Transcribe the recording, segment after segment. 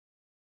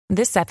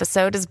This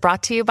episode is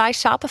brought to you by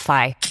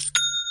Shopify.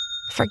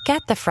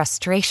 Forget the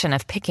frustration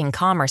of picking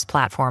commerce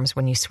platforms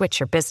when you switch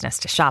your business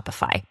to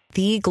Shopify,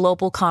 the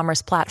global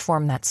commerce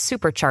platform that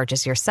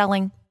supercharges your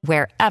selling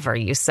wherever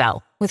you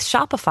sell. With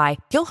Shopify,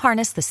 you'll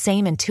harness the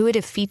same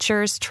intuitive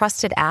features,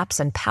 trusted apps,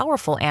 and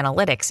powerful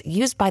analytics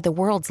used by the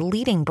world's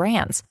leading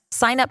brands.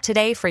 Sign up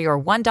today for your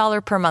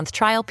 $1 per month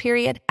trial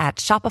period at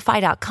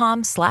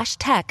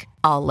shopify.com/tech,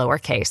 all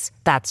lowercase.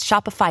 That's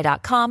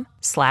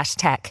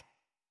shopify.com/tech.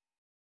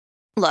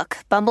 Look,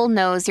 Bumble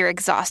knows you're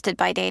exhausted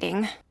by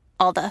dating.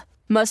 All the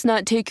must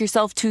not take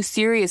yourself too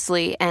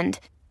seriously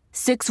and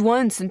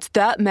 6'1" since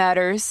that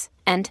matters.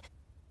 And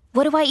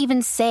what do I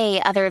even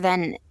say other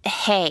than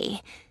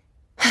hey?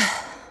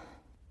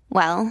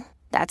 Well,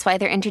 that's why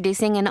they're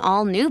introducing an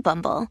all-new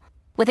Bumble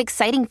with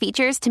exciting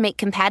features to make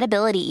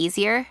compatibility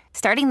easier,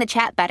 starting the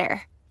chat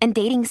better, and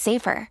dating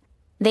safer.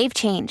 They've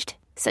changed,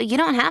 so you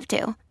don't have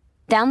to.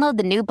 Download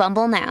the new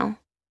Bumble now.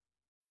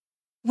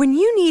 When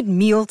you need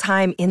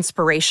mealtime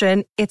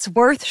inspiration, it's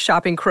worth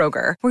shopping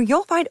Kroger, where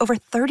you'll find over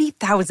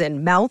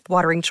 30,000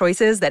 mouth-watering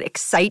choices that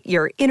excite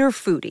your inner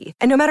foodie.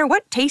 And no matter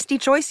what tasty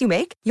choice you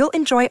make, you'll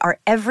enjoy our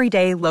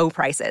everyday low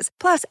prices,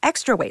 plus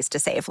extra ways to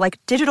save, like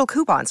digital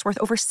coupons worth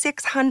over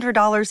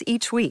 $600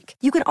 each week.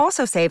 You can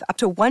also save up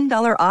to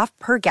 $1 off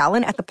per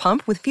gallon at the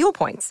pump with fuel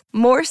points.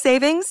 More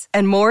savings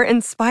and more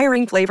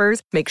inspiring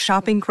flavors make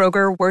shopping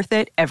Kroger worth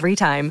it every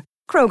time.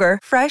 Kroger,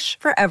 fresh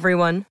for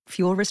everyone.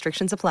 Fuel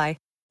restrictions apply.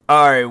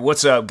 Alright,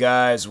 what's up,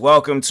 guys?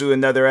 Welcome to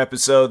another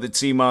episode of the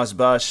T-Moss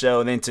Boss Show.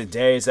 And in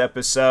today's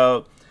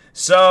episode,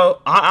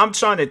 I'm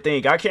trying to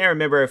think. I can't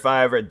remember if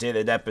I ever did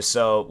an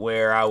episode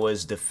where I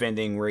was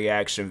defending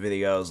reaction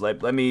videos.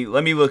 Let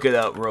me look it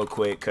up real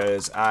quick,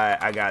 because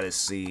I gotta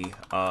see.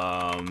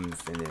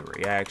 Defending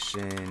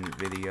reaction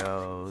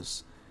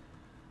videos.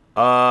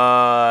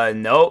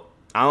 Nope.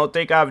 I don't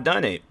think I've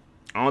done it.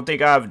 I don't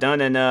think I've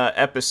done an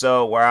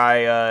episode where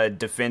I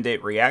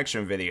defended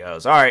reaction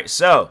videos. Alright,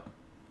 so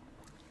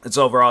let's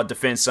overall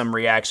defend some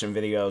reaction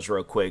videos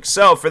real quick.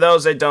 So, for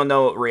those that don't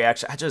know what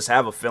reaction, I just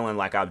have a feeling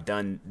like I've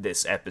done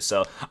this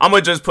episode. I'm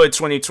going to just put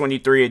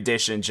 2023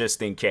 edition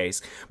just in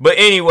case. But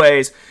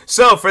anyways,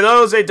 so for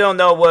those that don't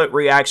know what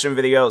reaction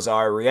videos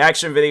are,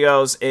 reaction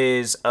videos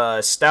is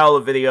a style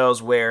of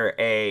videos where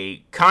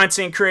a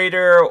content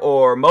creator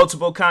or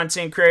multiple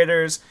content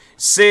creators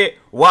sit,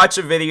 watch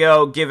a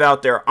video, give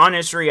out their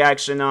honest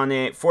reaction on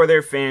it for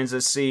their fans to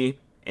see,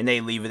 and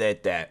they leave it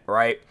at that,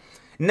 right?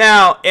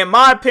 Now, in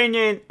my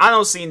opinion, I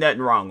don't see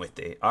nothing wrong with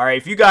it. Alright,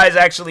 if you guys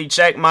actually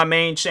check my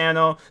main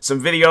channel, some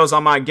videos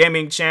on my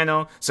gaming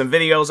channel, some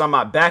videos on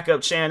my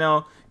backup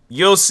channel,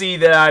 you'll see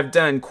that I've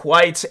done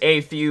quite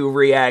a few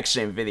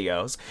reaction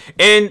videos.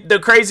 And the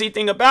crazy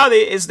thing about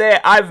it is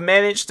that I've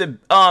managed to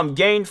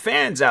gain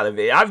fans out of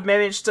it. I've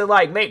managed to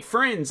make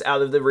friends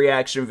out of the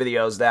reaction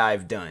videos that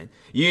I've done.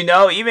 You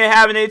know, even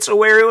having it to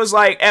where it was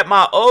like at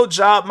my old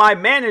job, my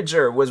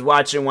manager was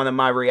watching one of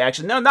my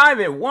reactions. No, not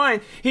even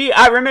one.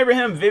 I remember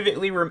him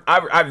vividly.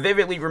 I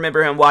vividly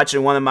remember him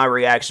watching one of my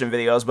reaction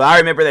videos. But I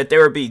remember that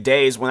there would be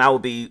days when I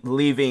would be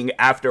leaving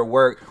after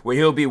work where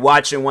he'll be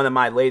watching one of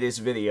my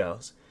latest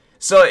videos.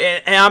 So,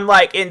 and I'm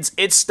like,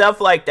 it's stuff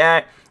like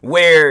that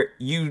where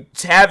you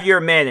have your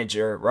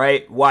manager,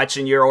 right,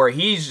 watching or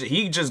he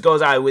just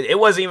goes out with, it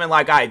wasn't even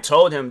like I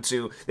told him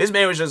to. This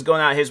man was just going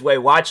out his way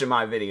watching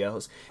my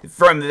videos.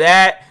 From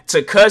that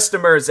to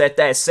customers at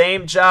that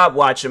same job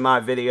watching my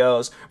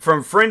videos,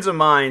 from friends of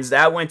mine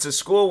that I went to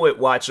school with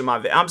watching my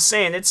videos. I'm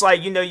saying, it's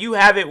like, you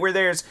have it where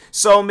there's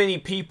so many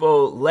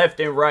people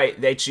left and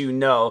right that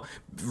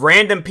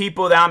random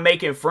people that I'm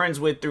making friends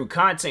with through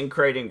content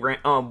creating,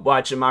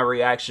 watching my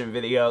reaction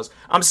videos.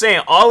 I'm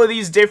saying all of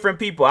these different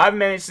people, I've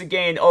managed to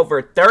gain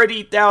over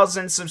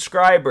 30,000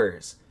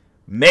 subscribers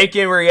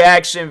making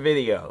reaction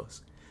videos.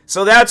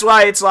 So that's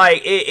why it's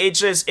like,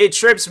 it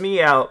trips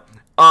me out.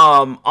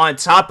 On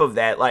top of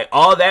that, like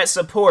all that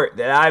support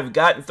that I've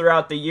gotten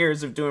throughout the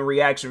years of doing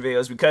reaction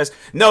videos, because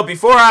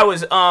before I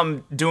was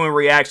doing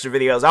reaction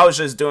videos, I was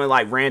just doing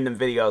like random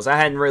videos. I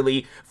hadn't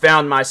really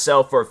found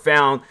myself or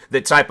found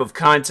the type of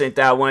content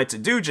that I wanted to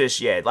do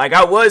just yet. Like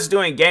I was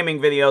doing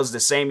gaming videos the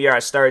same year I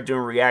started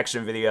doing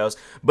reaction videos,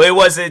 but it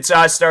wasn't until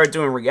I started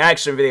doing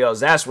reaction videos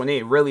that's when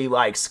it really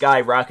like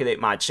skyrocketed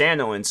my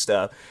channel and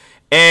stuff.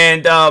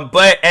 And,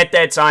 but at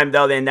that time,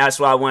 though, then that's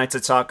what I wanted to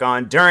talk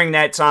on. During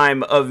that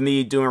time of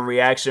me doing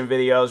reaction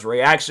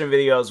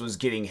videos was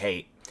getting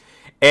hate.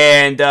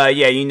 And, yeah,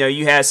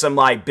 you had some,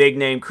 like, big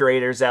name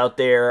creators out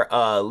there.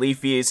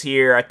 Leafy is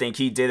here. I think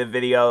he did a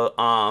video,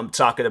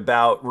 talking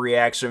about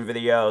reaction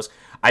videos.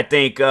 I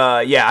think,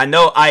 I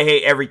know I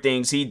Hate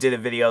Everything. He did a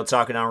video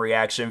talking on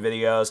reaction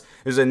videos.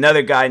 There's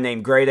another guy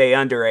named Grade A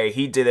Under A.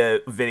 He did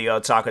a video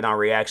talking on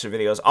reaction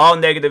videos. All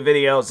negative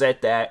videos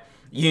at that.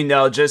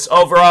 Just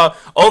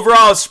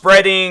overall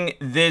spreading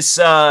this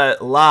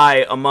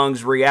lie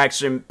amongst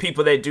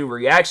people that do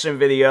reaction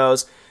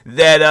videos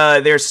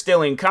that they're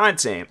stealing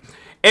content.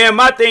 And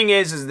my thing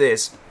is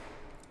this.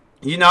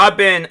 You know, I've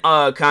been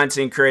a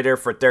content creator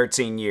for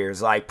 13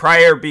 years. Like,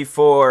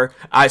 before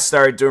I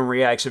started doing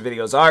reaction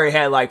videos, I already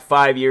had like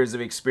 5 years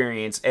of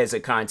experience as a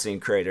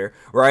content creator,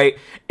 right?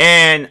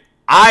 And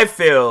I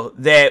feel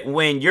that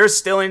when you're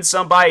stealing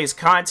somebody's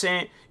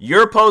content,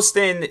 you're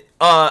posting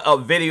a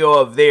video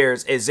of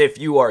theirs as if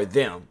you are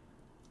them.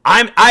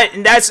 And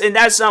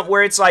that's something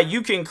where it's like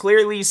you can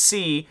clearly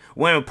see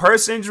when a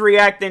person's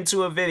reacting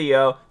to a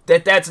video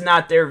that that's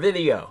not their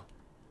video.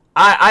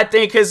 I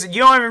think because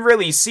you don't even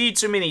really see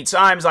too many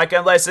times, like,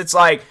 unless it's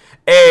like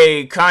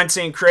a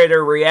content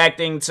creator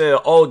reacting to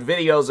old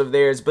videos of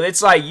theirs, but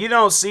it's like you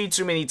don't see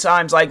too many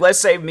times. Like, let's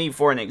say me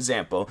for an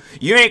example,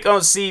 you ain't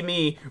gonna see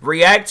me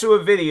react to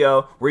a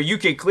video where you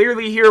can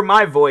clearly hear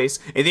my voice,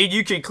 and then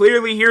you can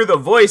clearly hear the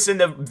voice in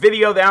the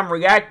video that I'm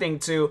reacting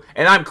to,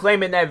 and I'm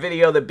claiming that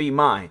video to be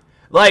mine.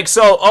 Like,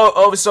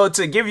 so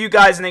to give you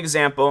guys an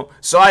example,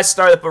 so I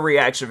start up a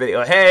reaction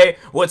video. Hey,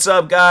 what's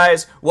up,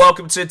 guys?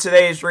 Welcome to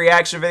today's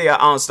reaction video. I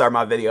don't start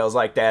my videos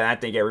like that, and I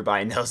think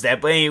everybody knows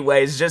that. But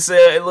anyways, just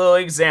a little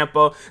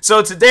example.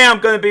 So today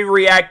I'm going to be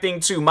reacting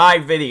to my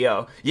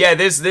video. Yeah,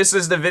 this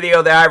is the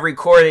video that I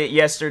recorded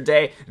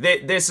yesterday.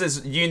 This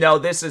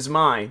is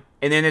mine.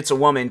 And then it's a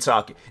woman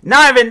talking.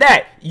 Not even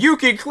that. You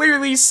can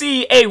clearly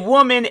see a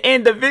woman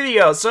in the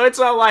video. So it's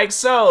all like,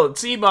 so,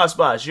 T-Boss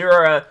Boss,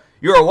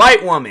 you're a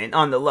white woman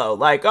on the low.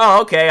 Like,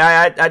 oh, okay,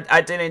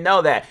 I didn't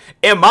know that.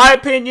 In my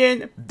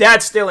opinion,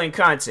 that's stealing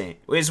content.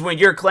 Is when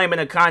you're claiming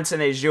the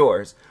content is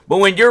yours. But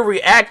when you're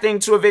reacting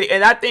to a video,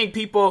 and I think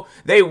people,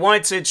 they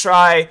want to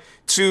try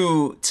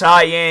to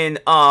tie in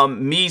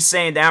me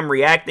saying that I'm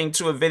reacting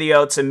to a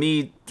video to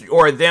me,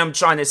 or them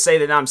trying to say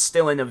that I'm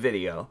stealing a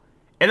video.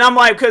 And I'm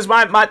like, because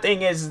my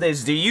thing is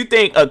this: do you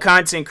think a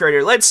content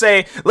creator, let's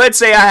say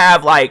I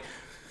have like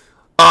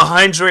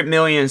 100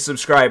 million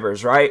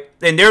subscribers, right?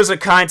 And there's a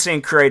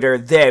content creator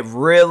that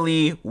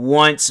really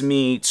wants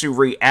me to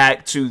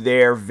react to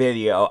their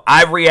video.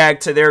 I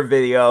react to their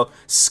video,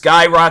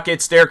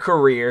 skyrockets their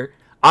career.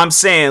 I'm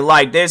saying,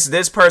 like,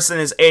 this person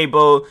is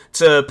able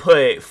to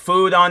put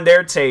food on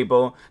their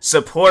table,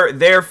 support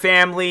their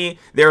family,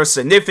 their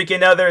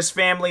significant other's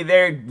family,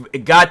 they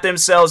got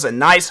themselves a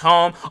nice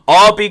home,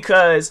 all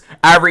because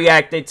I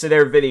reacted to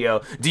their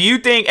video. Do you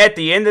think at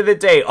the end of the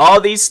day, all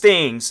these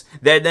things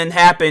that then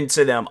happened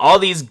to them, all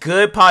these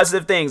good,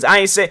 positive things, I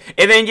ain't say,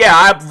 and then, yeah,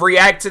 I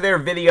react to their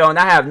video, and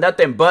I have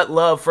nothing but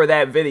love for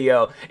that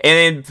video,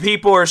 and then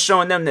people are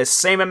showing them the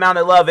same amount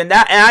of love, and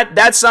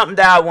that's something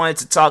that I wanted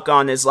to talk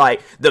on, is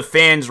like, the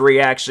fans'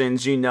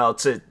 reactions, you know,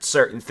 to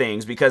certain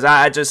things, because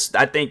I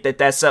think that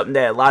that's something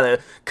that a lot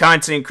of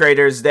content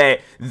creators, that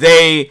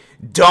they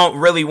don't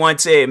really want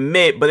to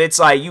admit, but it's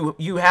like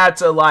you have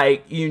to,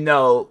 like, you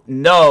know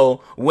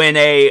when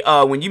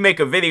when you make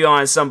a video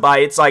on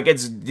somebody, it's like,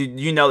 it's,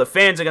 you know, the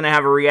fans are gonna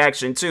have a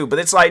reaction too. But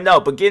it's like, no,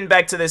 but getting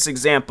back to this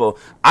example,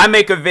 I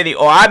make a video,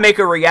 or I make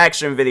a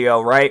reaction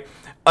video, right?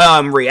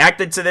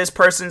 Reacted to this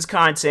person's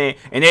content,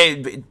 and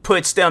it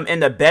puts them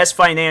in the best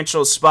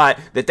financial spot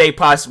that they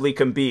possibly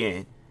can be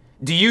in.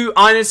 Do you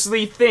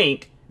honestly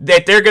think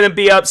that they're gonna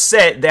be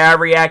upset that I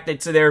reacted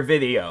to their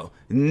video?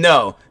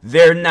 No,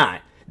 they're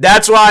not.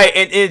 That's why,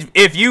 and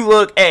if you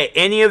look at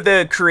any of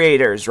the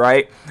creators,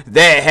 right,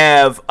 that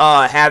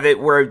have it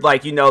where,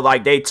 like, you know,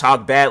 like, they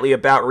talk badly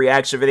about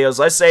reaction videos.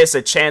 Let's say it's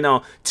a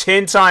channel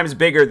 10 times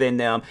bigger than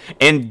them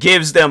and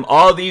gives them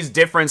all these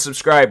different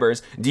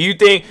subscribers. Do you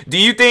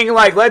think,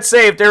 like, let's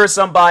say if there was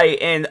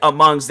somebody in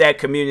amongst that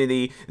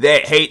community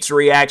that hates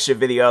reaction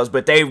videos,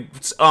 but they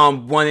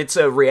wanted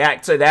to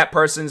react to that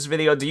person's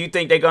video, do you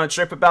think they're gonna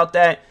trip about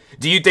that?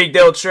 Do you think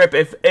they'll trip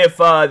if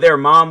their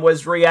mom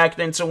was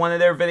reacting to one of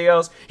their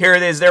videos? Here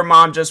it is, their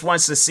mom just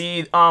wants to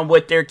see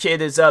what their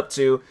kid is up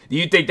to. Do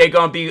you think they're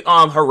gonna be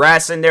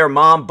harassing their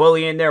mom,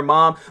 bullying their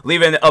mom,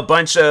 leaving a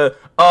bunch of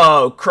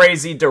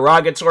crazy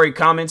derogatory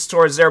comments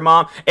towards their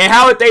mom? And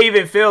how would they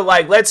even feel?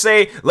 Like, let's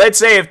say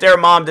if their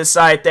mom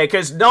decided that,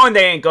 because knowing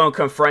they ain't gonna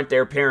confront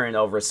their parent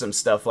over some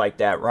stuff like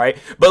that, right?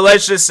 But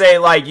let's just say,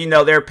 like, you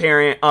know, their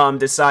parent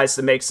decides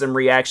to make some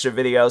reaction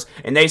videos,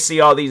 and they see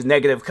all these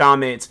negative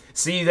comments,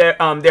 see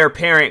their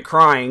parent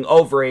crying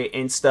over it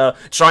and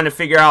stuff, trying to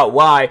figure out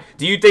why.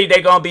 Do you think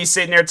they're gonna be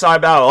sitting there talking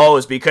about, oh,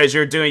 it's because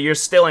you're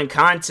stealing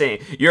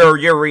content,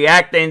 you're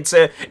reacting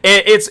to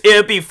it?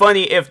 It'd be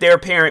funny if their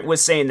parent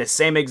was saying the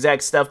same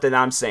exact stuff that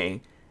I'm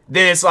saying.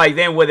 Then it's like,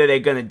 then what are they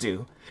gonna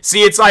do?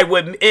 See, it's like,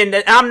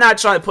 and I'm not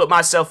trying to put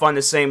myself on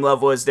the same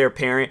level as their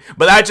parent,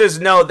 but I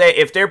just know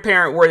that if their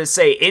parent were to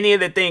say any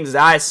of the things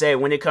that I say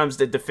when it comes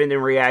to defending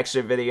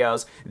reaction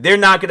videos, they're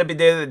not going to be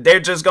there. They're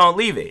just going to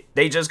leave it.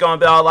 They just going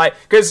to be all like,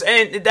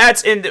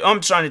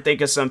 I'm trying to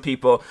think of some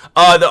people.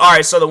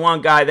 Alright, so the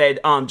one guy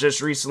that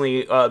just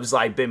recently was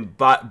like been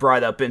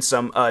brought up in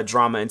some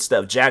drama and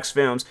stuff, Jax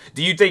Films.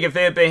 Do you think if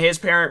it had been his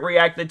parent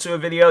reacted to a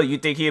video, you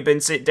think he had been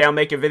sitting down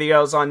making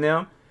videos on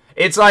them?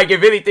 It's like,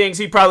 if anything,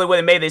 he probably would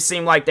have made it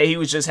seem like that he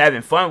was just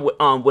having fun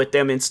with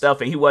them and stuff,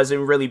 and he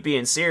wasn't really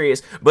being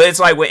serious. But it's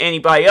like with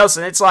anybody else,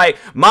 and it's like,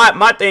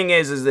 my thing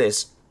is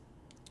this.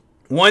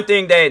 one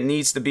thing that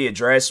needs to be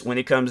addressed when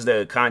it comes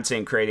to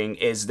content creating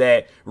is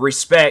that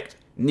respect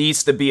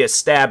needs to be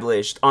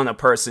established on a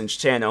person's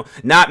channel.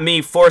 Not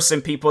me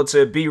forcing people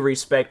to be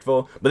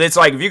respectful, but it's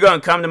like, if you're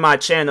gonna come to my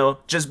channel,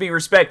 just be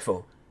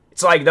respectful.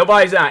 It's like,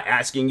 nobody's not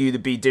asking you to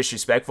be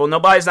disrespectful.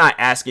 Nobody's not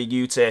asking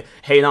you to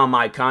hate on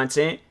my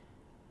content.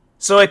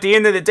 So at the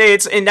end of the day,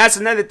 and that's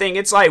another thing.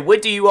 It's like,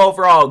 what do you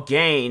overall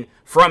gain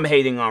from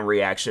hating on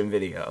reaction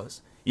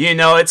videos? You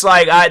know, it's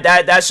like,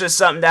 that's just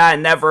something that I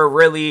never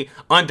really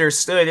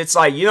understood. It's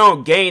like, you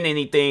don't gain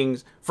anything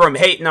from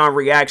hating on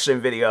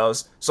reaction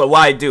videos, so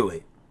why do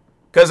it?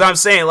 Because I'm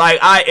saying, like,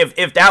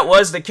 if that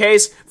was the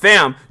case,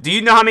 fam, do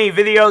you know how many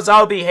videos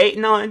I'll be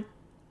hating on?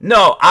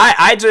 No,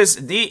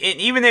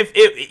 even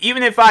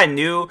if I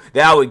knew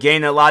that I would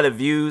gain a lot of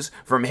views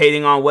from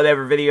hating on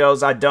whatever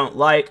videos I don't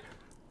like,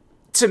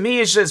 to me,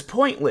 it's just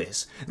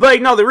pointless.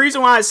 Like, no, the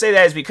reason why I say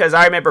that is because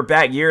I remember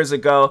back years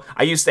ago,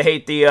 I used to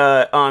hate the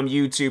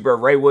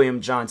YouTuber Ray William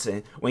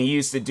Johnson when he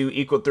used to do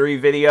Equal 3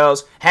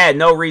 videos. Had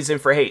no reason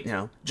for hating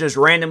him. Just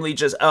randomly,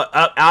 just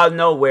out of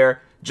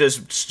nowhere,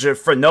 just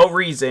for no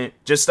reason,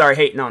 just start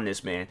hating on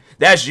this man.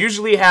 That's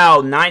usually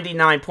how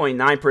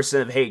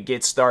 99.9% of hate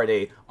gets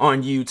started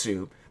on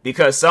YouTube.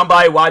 Because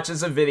somebody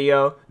watches a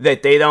video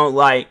that they don't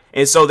like,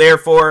 and so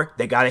therefore,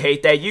 they gotta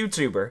hate that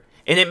YouTuber.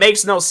 And it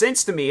makes no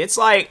sense to me. It's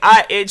like,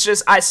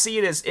 I see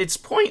it as, it's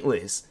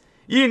pointless.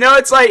 You know,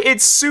 it's like,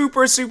 it's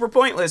super, super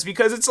pointless,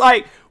 because it's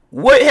like,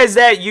 what has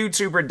that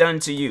YouTuber done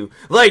to you?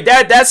 Like,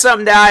 that's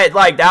something that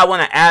I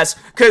want to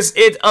ask, because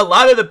a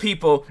lot of the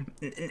people,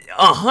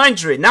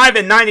 100, not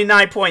even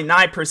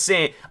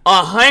 99.9%,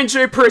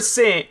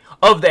 100%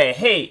 of the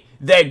hate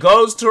that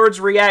goes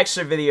towards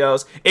reaction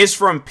videos is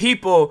from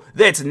people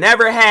that's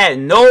never had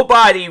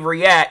nobody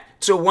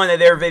react to one of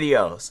their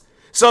videos.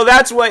 So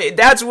that's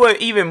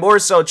what even more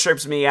so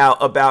trips me out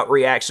about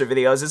reaction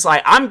videos. It's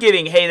like, I'm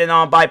getting hated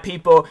on by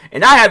people,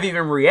 and I haven't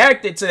even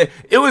reacted to it.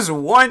 It was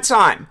one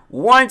time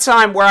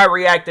where I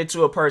reacted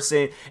to a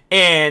person,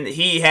 and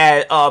he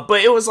had,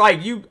 but it was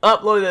like, you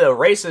uploaded a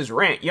racist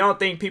rant. You don't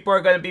think people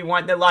are going to be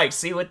wanting to, like,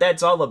 see what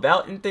that's all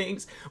about and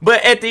things?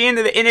 But at the end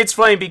of and it's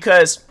funny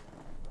because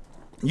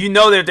you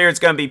know that there's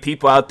going to be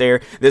people out there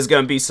that's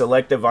going to be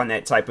selective on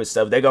that type of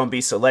stuff. They're going to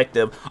be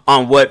selective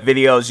on what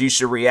videos you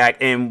should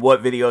react and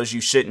what videos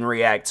you shouldn't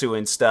react to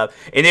and stuff.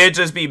 And it'd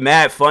just be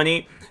mad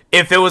funny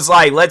if it was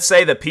like, let's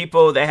say the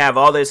people that have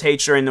all this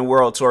hatred in the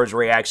world towards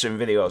reaction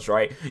videos,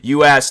 right?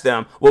 You ask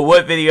them, well,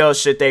 what videos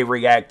should they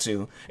react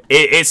to?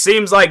 It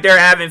seems like they're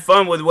having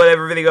fun with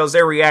whatever videos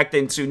they're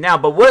reacting to now,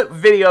 but what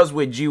videos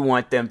would you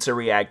want them to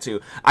react to?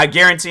 I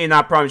guarantee and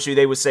I promise you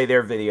they would say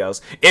their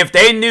videos. If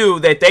they knew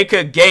that they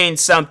could gain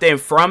something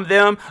from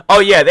them, oh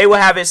yeah, they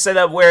would have it set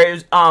up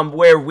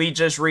where we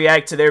just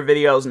react to their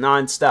videos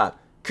nonstop.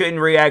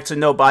 Couldn't react to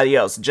nobody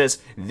else, just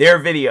their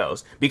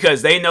videos,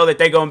 because they know that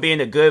they're going to be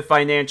in a good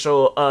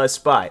financial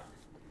spot.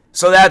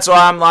 So that's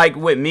why I'm like,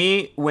 with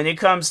me, when it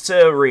comes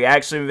to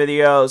reaction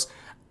videos,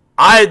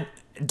 I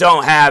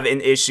don't have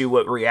an issue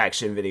with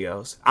reaction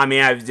videos. I mean,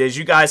 as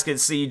you guys can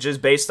see,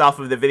 just based off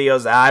of the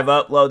videos that I've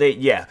uploaded,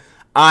 yeah.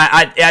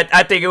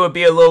 I think it would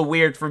be a little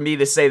weird for me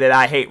to say that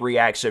I hate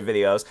reaction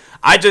videos.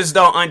 I just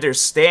don't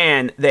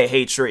understand the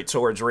hatred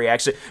towards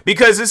reaction,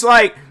 because it's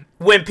like,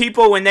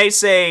 when they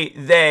say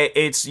that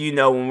it's, you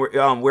know,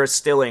 when we're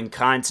stealing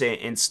content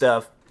and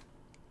stuff,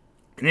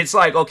 and it's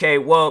like, okay,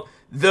 well,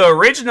 the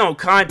original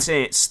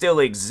content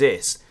still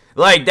exists.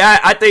 Like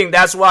that, I think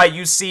that's why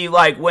you see,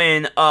 like,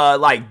 when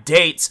like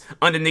dates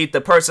underneath the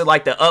person,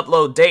 like the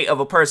upload date of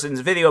a person's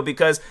video,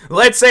 because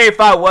let's say if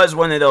I was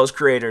one of those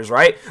creators,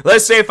 right?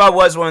 Let's say if I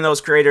was one of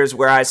those creators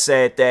where I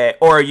said that,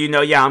 or, you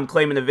know, yeah, I'm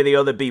claiming the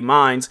video to be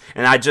mine,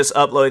 and I just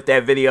uploaded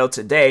that video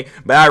today,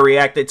 but I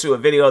reacted to a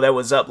video that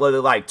was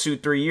uploaded like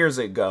 2-3 years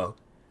ago.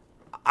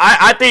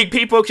 I think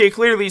people can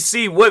clearly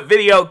see what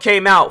video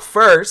came out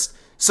first.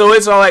 So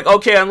it's all like,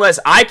 okay, unless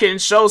I can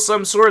show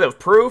some sort of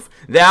proof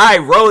that I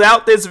wrote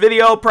out this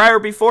video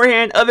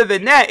beforehand, other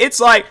than that, it's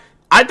like,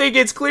 I think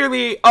it's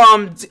clearly,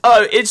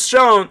 it's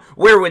shown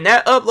where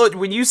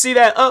when you see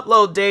that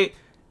upload date,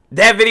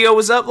 that video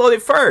was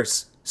uploaded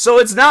first. So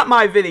it's not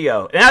my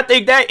video. And I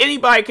think that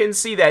anybody can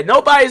see that.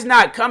 Nobody's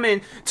not coming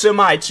to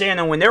my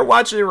channel when they're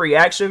watching a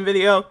reaction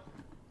video.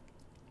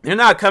 They're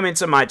not coming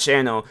to my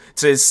channel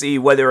to see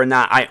whether or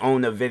not I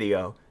own a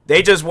video.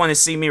 They just want to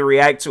see me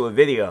react to a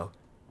video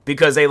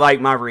because they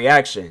like my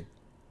reaction.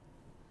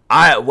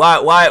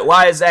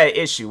 Why is that an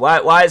issue?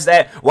 Why is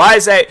that?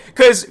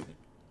 Because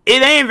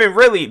it ain't even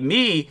really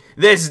me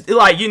that's,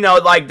 like, you know,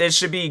 like, this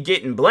should be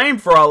getting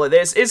blamed for all of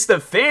this. It's the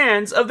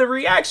fans of the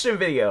reaction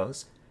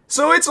videos.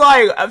 So it's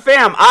like,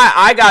 fam,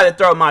 I gotta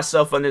throw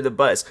myself under the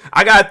bus.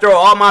 I gotta throw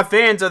all my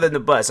fans under the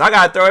bus. I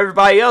gotta throw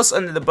everybody else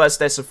under the bus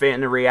that's a fan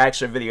of the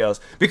reaction videos.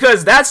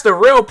 Because that's the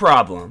real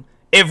problem.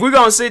 If we're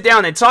gonna sit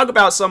down and talk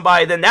about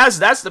somebody, then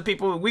that's the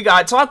people we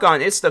gotta talk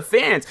on. It's the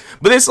fans.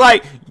 But it's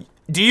like,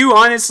 do you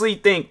honestly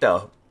think,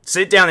 though?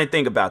 Sit down and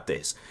think about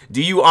this.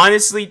 Do you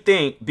honestly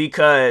think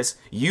because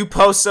you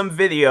post some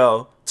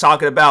video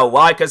talking about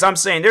why, because I'm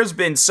saying there's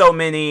been so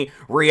many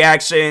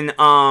reaction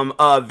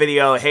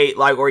video hate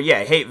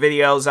hate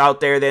videos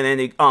out there that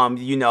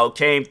then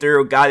came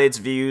through, got its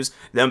views,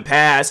 then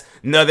passed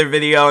another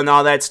video and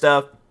all that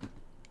stuff.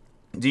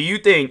 Do you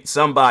think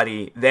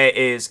somebody that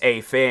is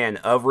a fan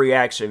of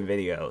reaction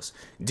videos,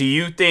 do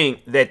you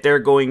think that they're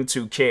going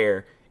to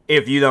care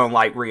if you don't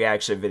like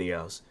reaction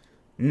videos?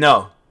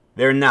 No,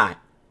 they're not.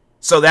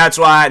 So that's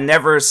why I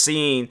never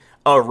seen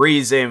a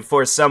reason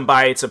for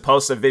somebody to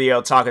post a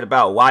video talking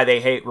about why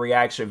they hate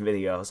reaction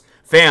videos.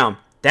 Fam,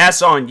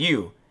 that's on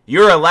you.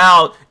 You're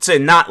allowed to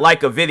not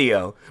like a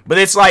video, but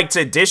it's like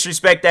to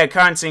disrespect that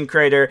content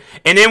creator.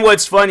 And then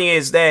what's funny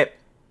is that,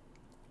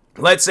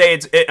 let's say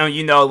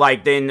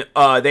then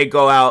they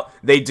go out,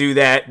 they do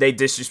that, they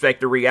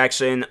disrespect the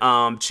reaction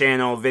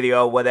channel,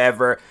 video,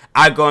 whatever.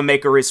 I go and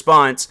make a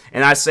response,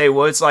 and I say,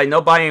 well, it's like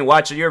nobody ain't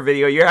watching your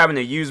video. You're having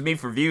to use me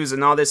for views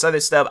and all this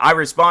other stuff. I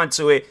respond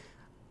to it.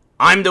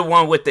 I'm the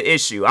one with the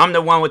issue. I'm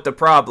the one with the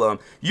problem.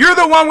 You're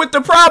the one with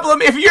the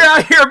problem if you're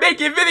out here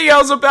making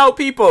videos about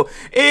people.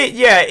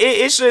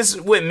 It's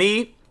just with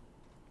me.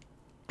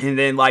 And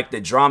then, like,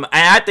 the drama.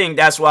 And I think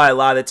that's why a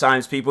lot of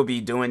times people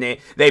be doing it.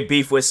 They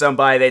beef with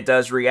somebody that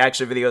does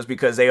reaction videos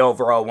because they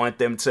overall want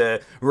them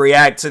to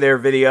react to their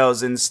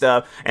videos and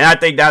stuff. And I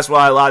think that's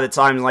why a lot of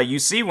times, like, you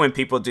see when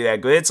people do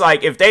that. But it's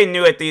like, if they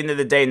knew at the end of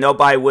the day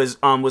nobody was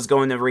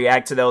going to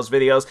react to those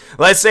videos.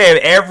 Let's say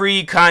if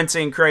every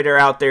content creator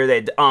out there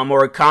that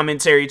or a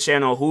commentary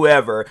channel,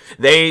 whoever,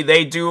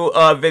 they do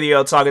a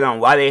video talking on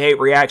why they hate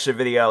reaction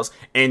videos,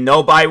 and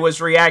nobody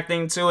was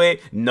reacting to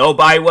it,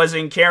 nobody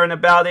wasn't caring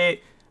about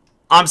it.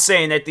 I'm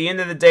saying at the end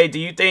of the day, do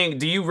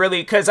you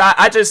really, because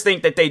I just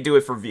think that they do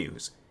it for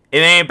views. It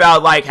ain't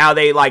about like how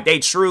they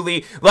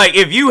truly, like,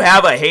 if you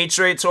have a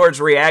hatred towards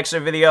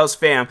reaction videos,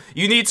 fam,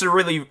 you need to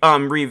really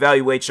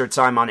reevaluate your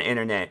time on the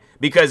internet,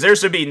 because there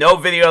should be no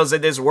videos in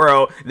this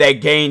world that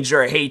gains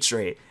your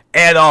hatred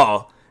at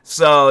all.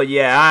 So,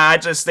 yeah, I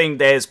just think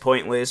that it's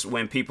pointless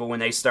when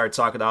they start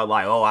talking about,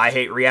 like, oh, I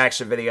hate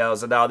reaction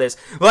videos and all this.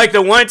 Like,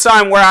 the one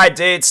time where I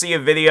did see a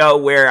video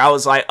where I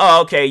was like,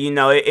 oh, okay,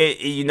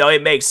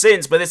 it makes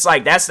sense, but it's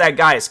like, that's that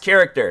guy's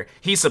character.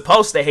 He's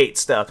supposed to hate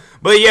stuff.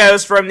 But, yeah, it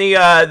was from the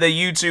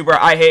YouTuber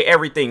I Hate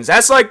Everything.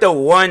 That's, like, the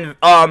one,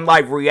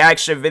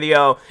 reaction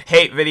video,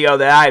 hate video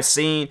that I've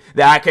seen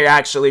that I could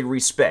actually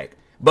respect.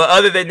 But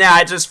other than that,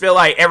 I just feel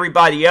like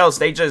everybody else,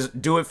 they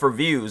just do it for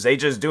views. They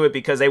just do it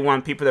because they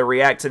want people to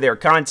react to their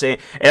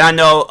content. And I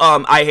know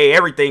I Hate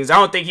Everything. I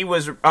don't think he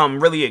was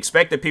really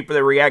expecting people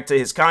to react to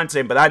his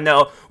content. But I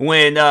know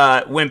when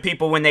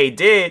they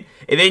did,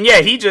 and then,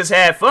 yeah, he just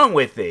had fun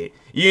with it.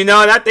 And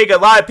I think a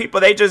lot of people,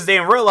 they just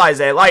didn't realize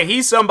that. Like,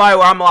 he's somebody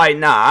where I'm like,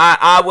 nah,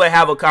 I would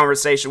have a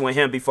conversation with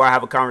him before I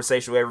have a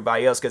conversation with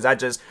everybody else, because I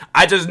just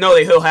know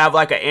that he'll have,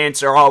 like, an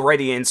answer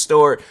already in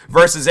store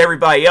versus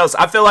everybody else.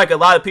 I feel like a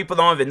lot of people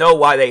don't even know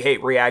why they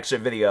hate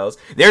reaction videos.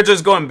 They're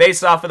just going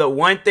based off of the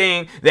one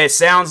thing that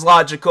sounds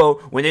logical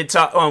when it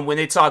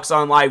talks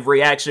on, like,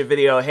 reaction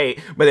video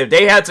hate. But if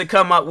they had to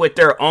come up with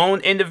their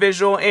own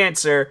individual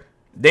answer,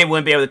 they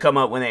wouldn't be able to come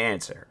up with an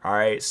answer. All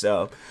right,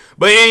 so,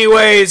 but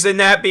anyways, and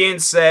that being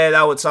said,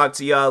 I will talk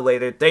to y'all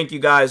later. Thank you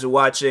guys for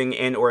watching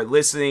and or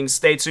listening.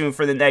 Stay tuned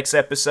for the next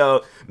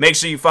episode. Make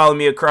sure you follow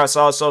me across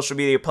all social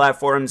media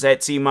platforms at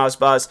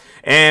TMossBoss,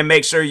 and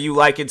make sure you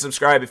like and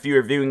subscribe if you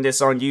are viewing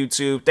this on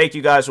YouTube. Thank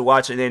you guys for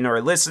watching and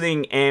or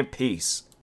listening, and peace.